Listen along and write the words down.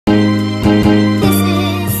Alright,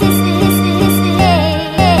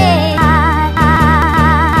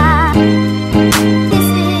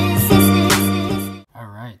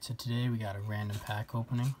 so today we got a random pack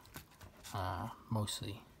opening.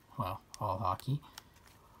 Mostly, well, all hockey.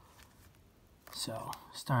 So,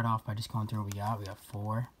 start off by just going through what we got. We got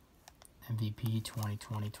 4 MVP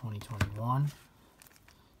 2020-2021,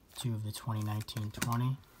 2 of the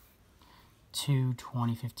 2019-20, 2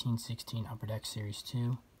 2015-16 Upper Deck Series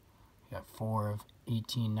 2. We got 4 of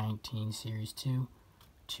 18-19 Series 2,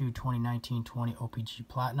 2 2019-20 OPG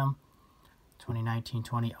Platinum,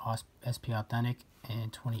 2019-20 SP Authentic,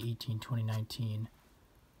 and 2018-2019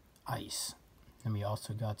 Ice. Then we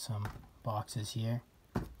also got some boxes here,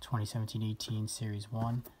 2017-18 Series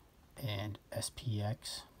 1 and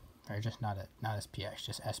SPX, or just not SPX,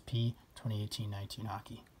 just SP 2018-19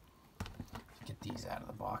 Hockey. Get these out of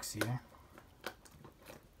the box here.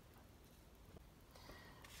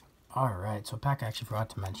 Alright, so a pack I actually forgot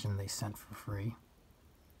to mention they sent for free,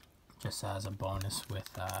 just as a bonus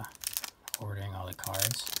with ordering all the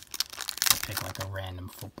cards. Pick like a random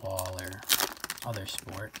football or other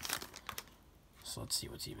sport. So let's see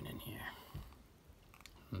what's even in here.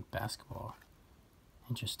 Basketball.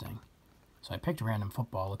 Interesting. So I picked random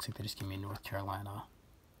football. Looks like they just gave me a North Carolina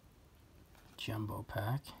jumbo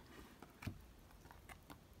pack.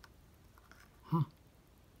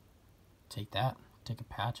 Take that. Take a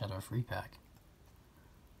patch out of a free pack.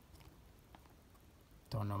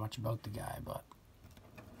 Don't know much about the guy, but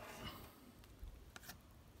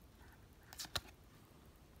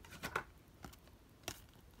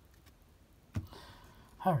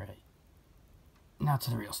alright, now to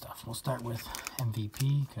the real stuff. We'll start with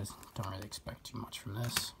MVP, because don't really expect too much from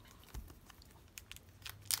this.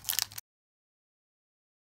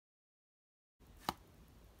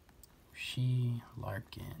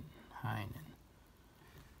 Larkin, Heinen.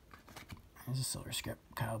 There's a silver script,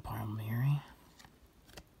 Kyle Palmieri.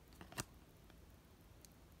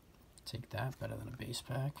 Take that, better than a base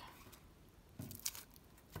pack.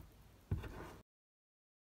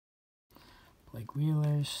 Blake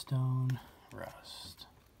Wheeler, Stone, Rust.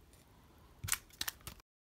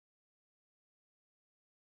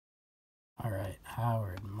 Alright,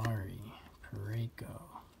 Howard, Murray, Pareko,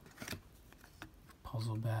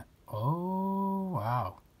 Puzzleback. Oh,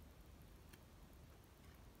 wow.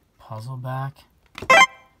 Puzzleback.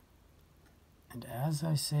 And as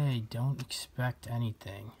I say, don't expect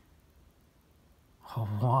anything. A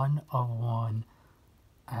 1 of 1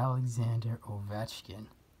 Alexander Ovechkin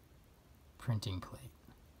printing plate.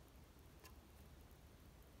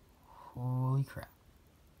 Holy crap.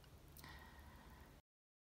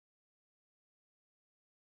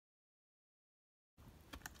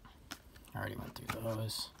 I already went through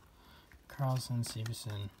those. Carlson,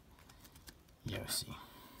 Severson, Yossi.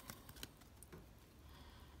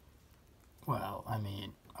 Well, I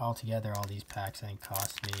mean, altogether, all these packs I think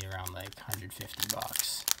cost me around like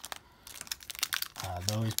 $150.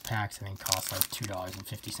 Those packs I think cost like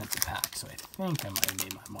 $2.50 a pack, so I think I might have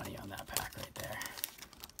made my money on that pack right there.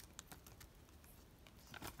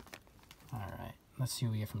 Alright, let's see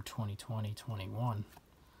what we get from 2020-21.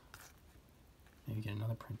 Maybe get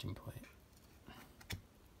another printing plate.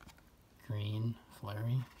 Green,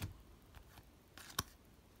 Fleury.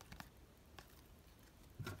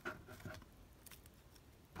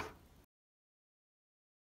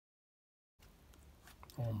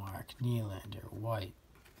 Volmark, Nylander, White,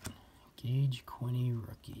 Gage, Quinney,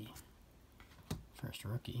 rookie. First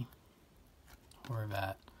rookie.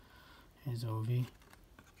 Horvat. Here's Ovi.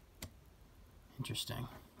 Interesting.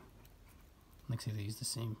 Looks like they used the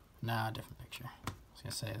same. Nah, different picture. I was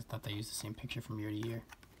gonna say, I thought they used the same picture from year to year.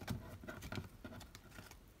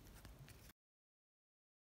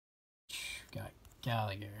 Got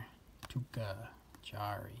Gallagher, Tuca,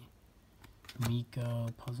 Jari, Miko,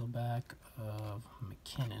 Puzzleback of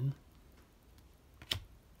McKinnon,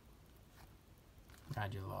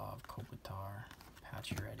 Radulov, Kopitar,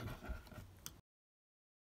 Pacioretty,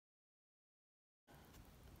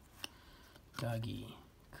 Dougie,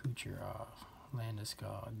 Kucherov,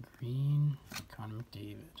 Landeskog, Green, Connor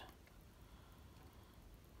McDavid,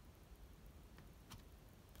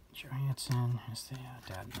 Johansson,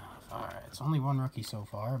 Dadonov. Alright, it's only one rookie so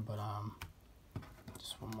far, but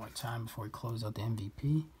just one more time before we close out the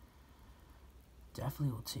MVP.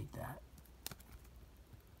 Definitely will take that.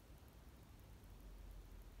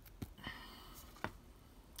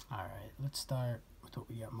 Alright, let's start with what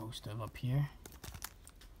we got most of up here.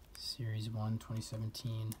 Series 1,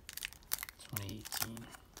 2017, 2018.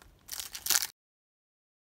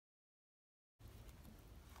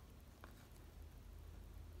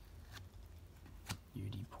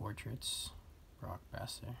 portraits. Brock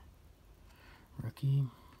Besser. Rookie.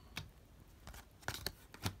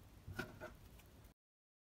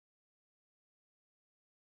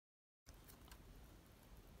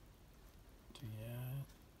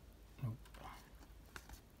 Nope.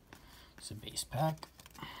 It's a base pack.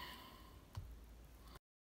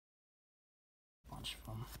 Bunch of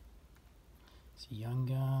them. It's Young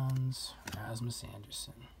Guns. Rasmus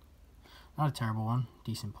Anderson. Not a terrible one.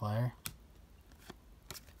 Decent player.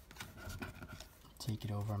 Take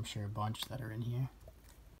it over, I'm sure, a bunch that are in here.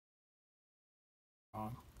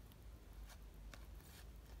 Wrong.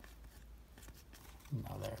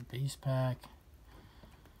 Another base pack.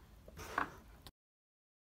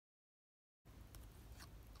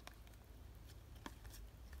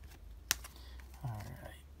 Alright.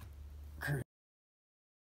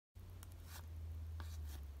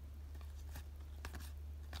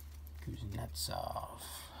 Kuznetsov.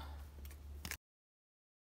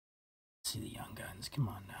 See the Young Guns. Come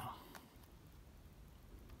on now.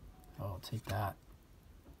 Oh, I'll take that.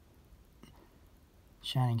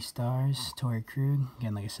 Shining Stars, Torrey Krug.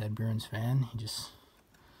 Again, like I said, Bruins fan. He just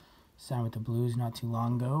signed with the Blues not too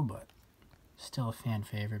long ago, but still a fan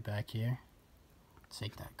favorite back here.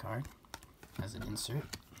 Take that card as an insert.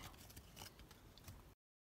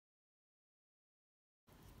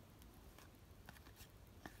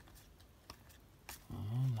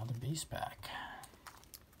 And another base pack.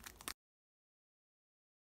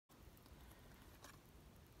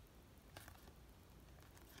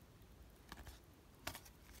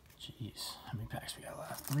 Jeez, how many packs we got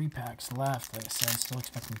left? 3 packs left. Like I said, still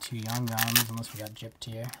expecting 2 Young Guns, unless we got gypped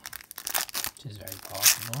here, which is very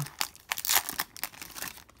possible.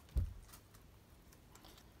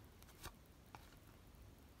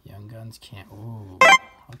 Young Guns can't. Ooh,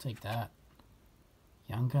 I'll take that.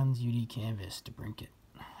 Young Guns UD Canvas to Brinket.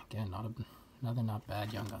 Again, another not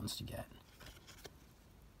bad Young Guns to get.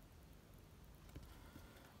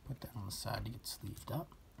 Put that on the side to get sleeved up.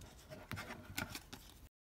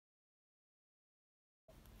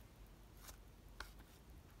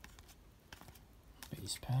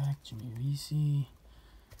 Base pack, Jimmy Vesey.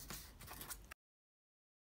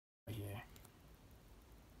 Right here.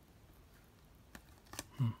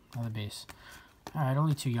 Another base. Alright,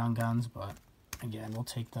 only 2 Young Guns, but again, I'll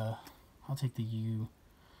take the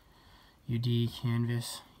UD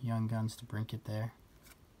Canvas, Young Guns to Brinket there.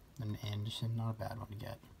 And Anderson, not a bad one to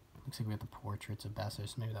get. Looks like we have the portraits of Besser,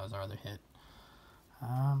 so maybe that was our other hit.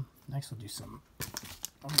 Next I'll do some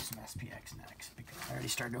SPX next, because I already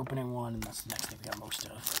started opening one, and that's the next thing we got most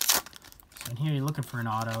of. So in here, you're looking for an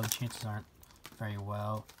auto. The chances aren't very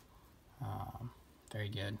well. Very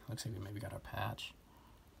good. Looks like we maybe got our patch.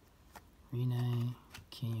 Rene,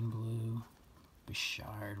 Kane Blue,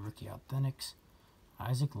 Bouchard, Rookie Authentics,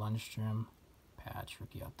 Isaac Lundstrom, patch,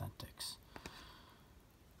 Rookie Authentics.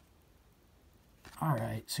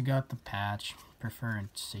 Alright, so got the patch. Prefer a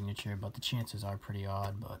signature, but the chances are pretty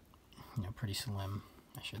odd, but, you know, pretty slim,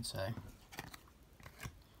 I should say.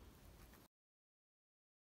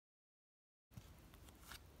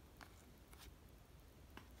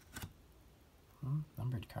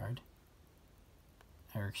 Numbered card.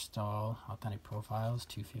 Eric Stahl, Authentic Profiles,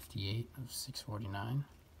 258 of 649.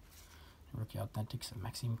 Rookie Authentics of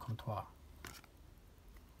Maxime Comtois.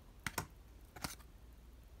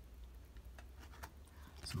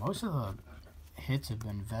 So most of the hits have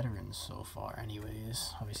been veterans so far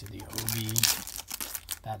anyways. Obviously the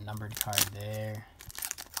Ovi, that numbered card there.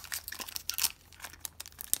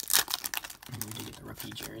 And we did get the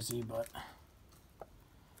rookie jersey, but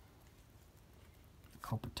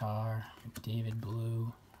Kopitar, David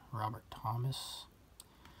Blue, Robert Thomas,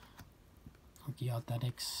 Rookie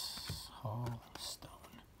Authentics, Hall Stone.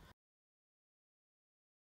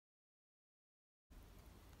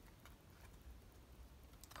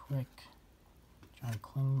 Quick, John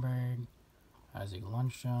Klingberg, Isaac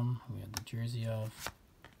Lundstrom, we had the jersey of,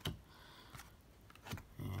 and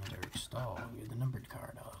Eric Stahl, we had the numbered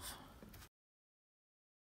card of.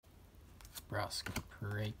 Brusk,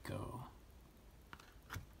 Pareko,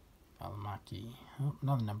 Alamaki. Oh,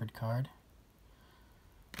 another numbered card.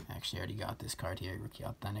 Actually, I already got this card here. Rookie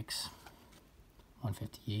Authentics.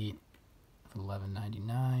 158 for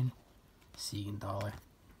 $11.99. Siegenthaler.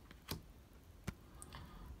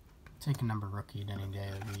 Take a number rookie any day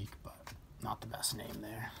of the week, but not the best name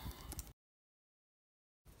there.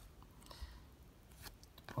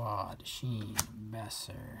 Quad, Sheen,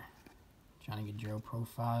 Besser, Johnny Gaudreau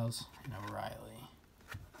Profiles, and O'Reilly.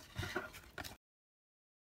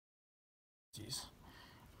 Jeez.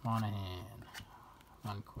 Monahan,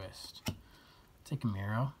 Lundqvist. Take a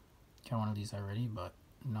Miro. Got one of these already, but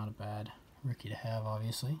not a bad Rookie to have,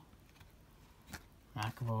 obviously.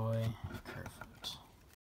 McAvoy, Kerfoot.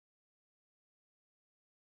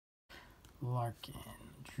 Larkin,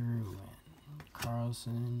 Druin,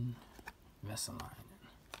 Carlson, Vesalainen,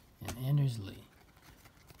 and Anders Lee.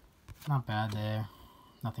 Not bad there.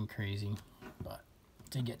 Nothing crazy, but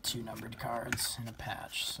did get 2 numbered cards and a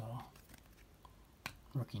patch, so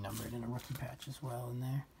rookie numbered and a rookie patch as well in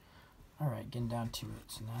there. Alright, getting down to it.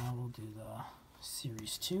 So now we'll do the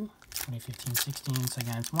Series 2, 2015-16. So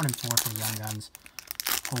again, it's 1 and 4 for the Young Guns.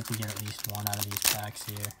 Hope we get at least 1 out of these packs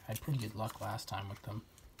here. I had pretty good luck last time with them,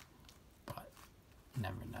 but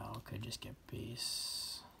never know. Could just get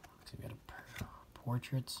base. Looks like we got a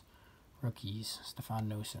portraits. Rookies, Stefan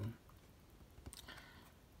Noesen.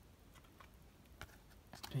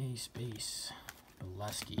 Base.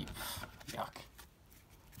 Bolesky. Yuck.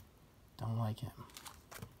 Don't like him.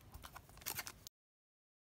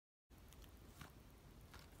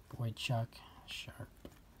 Boychuk, Sharp,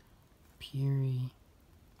 Peary.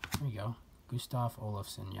 There we go. Gustav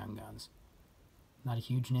Olofsson, Young Guns. Not a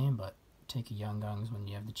huge name, but take a Young Guns when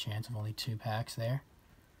you have the chance of only 2 packs there.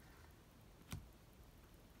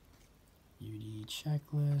 UD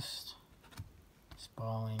checklist.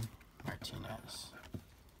 Spalling, Martinez.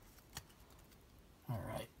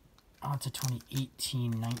 Alright. On to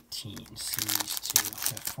 2018-19 Series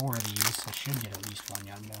 2. Got 4 of these. I should get at least 1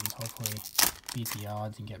 Young Guns. Hopefully beat the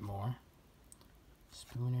odds and get more.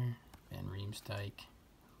 Spooner, Van Riemsdyk.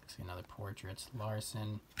 Looks like another portraits.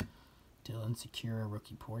 Larson, Dylan Secura,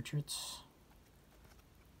 rookie portraits.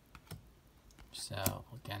 Sal,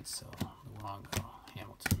 Gensel, Luongo,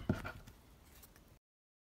 Hamilton.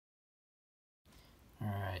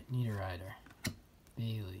 Alright, Niederreiter,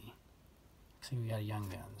 Bailey. Looks like we got a Young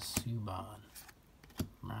Guns. Subban,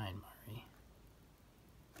 Ryan Murray.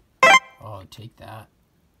 Oh, take that.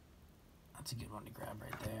 That's a good one to grab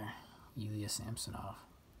right there. Ilya Samsonov.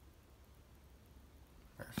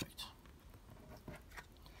 Perfect.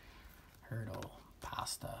 Hurdle,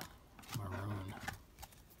 Pasta, Maroon.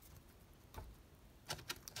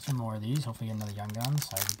 Some more of these. Hopefully get another Young Guns.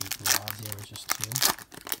 Sorry to beat the odds here. It was just 2.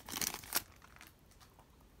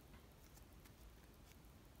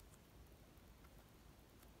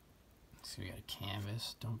 So we got a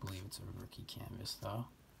canvas. Don't believe it's a rookie canvas though.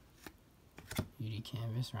 UD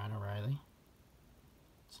canvas, Ryan O'Reilly.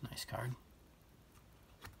 It's a nice card.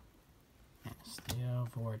 And Steele,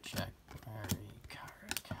 Voracek, Barry,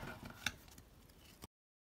 Carrick.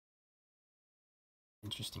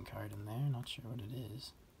 Interesting card in there. Not sure what it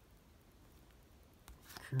is.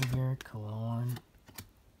 Kruger, Killorn,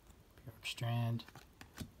 Bjorkstrand,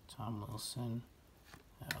 Tom Wilson.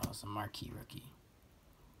 That was a marquee rookie.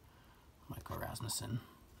 Michael Rasmussen.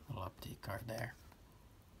 Little update card there.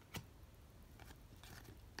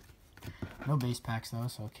 No base packs though,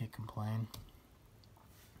 so I can't complain.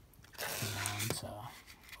 And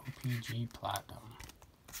OPG Platinum.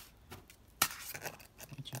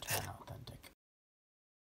 Make you turn authentic.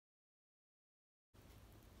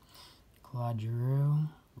 Claude Giroux.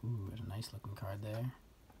 Ooh, a nice looking card there.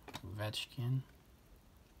 Ovechkin.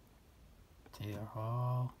 Taylor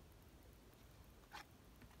Hall.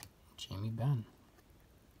 Jamie Benn.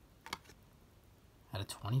 At a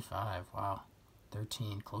 25, wow.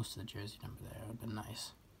 13, close to the jersey number there. That would have been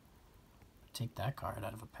nice. Take that card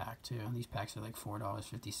out of a pack too. These packs are like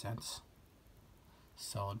 $4.50.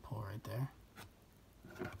 Solid pull right there.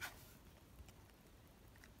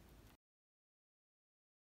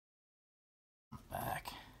 Back.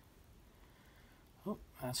 Oh,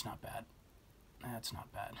 that's not bad. That's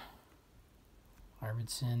not bad.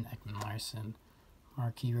 Arvidsson, Ekman Larson.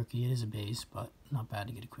 Marquee rookie. It is a base, but not bad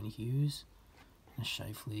to get a Quinn Hughes. And a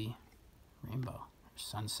Scheifele Rainbow. Or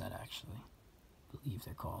Sunset, actually. I believe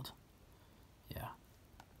they're called. Yeah.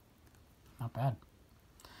 Not bad.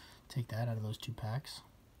 Take that out of those 2 packs.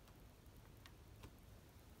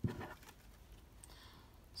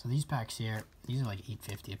 So these packs here, these are like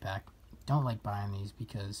 $8.50 a pack. Don't like buying these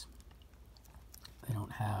because they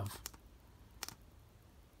don't have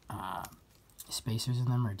spacers in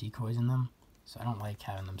them or decoys in them. So I don't like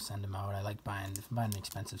having them send them out. I like buying, if I'm buying an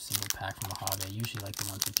expensive single pack from a hobby, I usually like the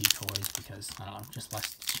ones with decoys because, I don't know, just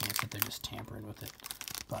less chance that they're just tampering with it.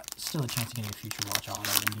 But still a chance of getting a future watch on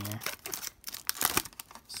in here.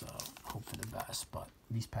 So hope for the best. But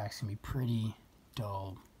these packs can be pretty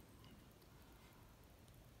dull.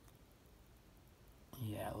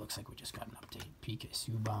 Yeah, it looks like we just got an update. PK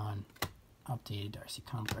Subban, updated Darcy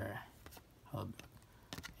Kumper, Hub,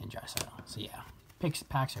 and Draisaitl. So yeah,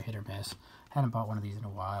 packs are hit or miss. Hadn't bought one of these in a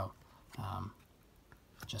while,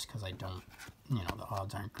 just because I don't, you know, the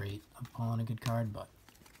odds aren't great of pulling a good card, but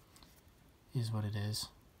is what it is.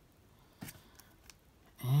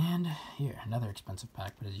 here, another expensive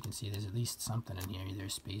pack, but as you can see, there's at least something in here, either a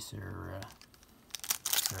spacer or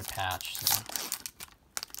a patch, so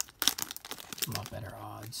a lot better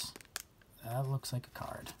odds. That looks like a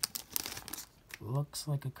card. Looks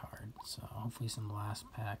like a card, so hopefully some last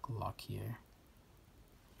pack luck here.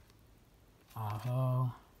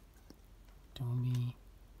 Aho, Domi,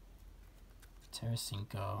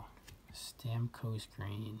 Tarasenko, Stamkos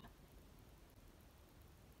Green.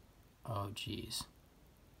 Oh geez.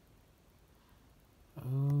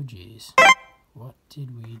 Oh geez. What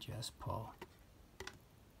did we just pull?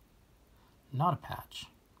 Not a patch,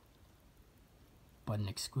 but an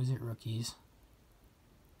exquisite rookies.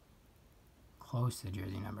 Close to the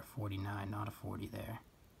jersey number 49, not a 40 there.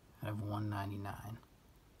 Out of 199.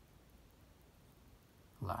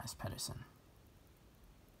 Elias Pettersson.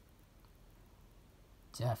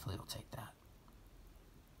 Definitely will take that.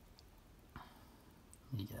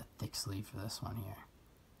 You get a thick sleeve for this one here.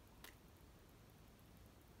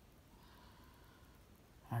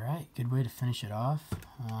 Alright, good way to finish it off.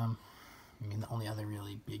 I mean, the only other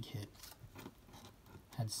really big hit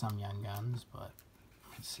had some young guns, but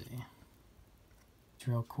let's see.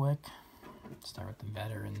 Real quick, start with the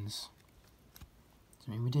veterans. So,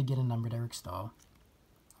 I mean, we did get a numbered Eric Stahl.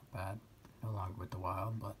 Not bad. No longer with the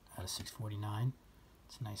Wild, but out of 649.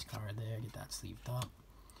 It's a nice card there. Get that sleeved up.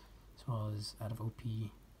 As well as out of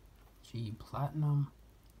OPG Platinum,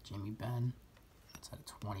 Jamie Benn. That's out of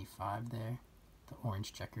 25 there. The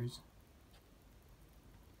orange checkers.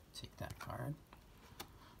 Take that card.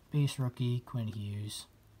 Base rookie, Quinn Hughes.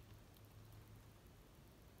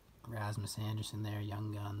 Rasmus Anderson there,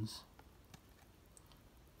 Young Guns.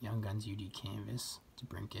 Young Guns UD Canvas to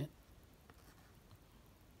Brinket.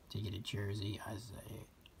 To get a jersey,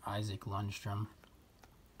 Isaac Lundstrom.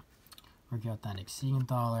 Rookie Authentic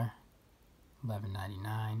Siegenthaler,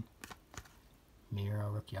 $11.99.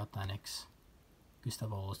 Miro Rookie Authentics,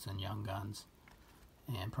 Gustav Olsson Young Guns,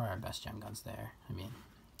 and probably our best Young Guns there. I mean,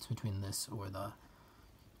 it's between this or the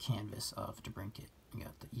canvas of DeBrincat. You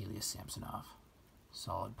got the Elias Samsonov.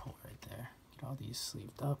 Solid pull right there. Get all these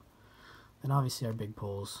sleeved up. Then obviously our big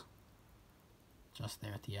pulls just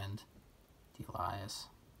there at the end. The Elias.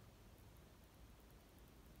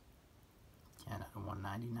 Again at a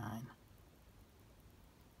 199.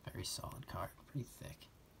 Very solid card. Pretty thick.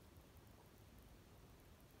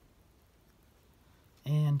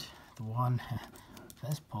 And the one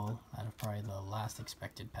best pull out of probably the last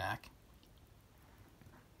expected pack.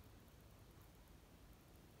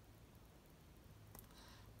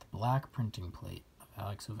 Black printing plate of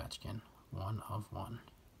Alex Ovechkin, 1 of 1.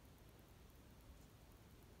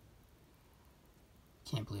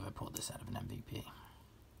 Can't believe I pulled this out of an MVP.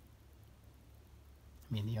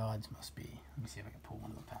 I mean, the odds must be. Let me see if I can pull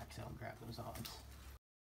one of the packs out and grab those odds.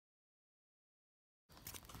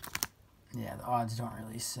 Yeah, the odds don't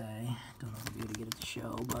really say. Don't know if I'll be able to get it to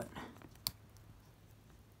show, but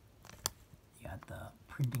you got the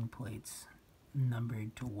printing plates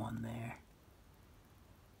numbered to 1 there.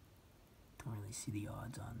 Don't really see the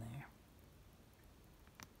odds on there.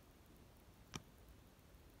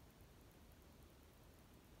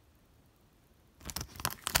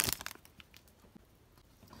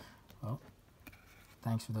 Well,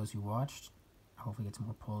 thanks for those who watched. Hopefully get some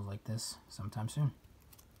more pulls like this sometime soon.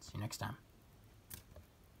 See you next time.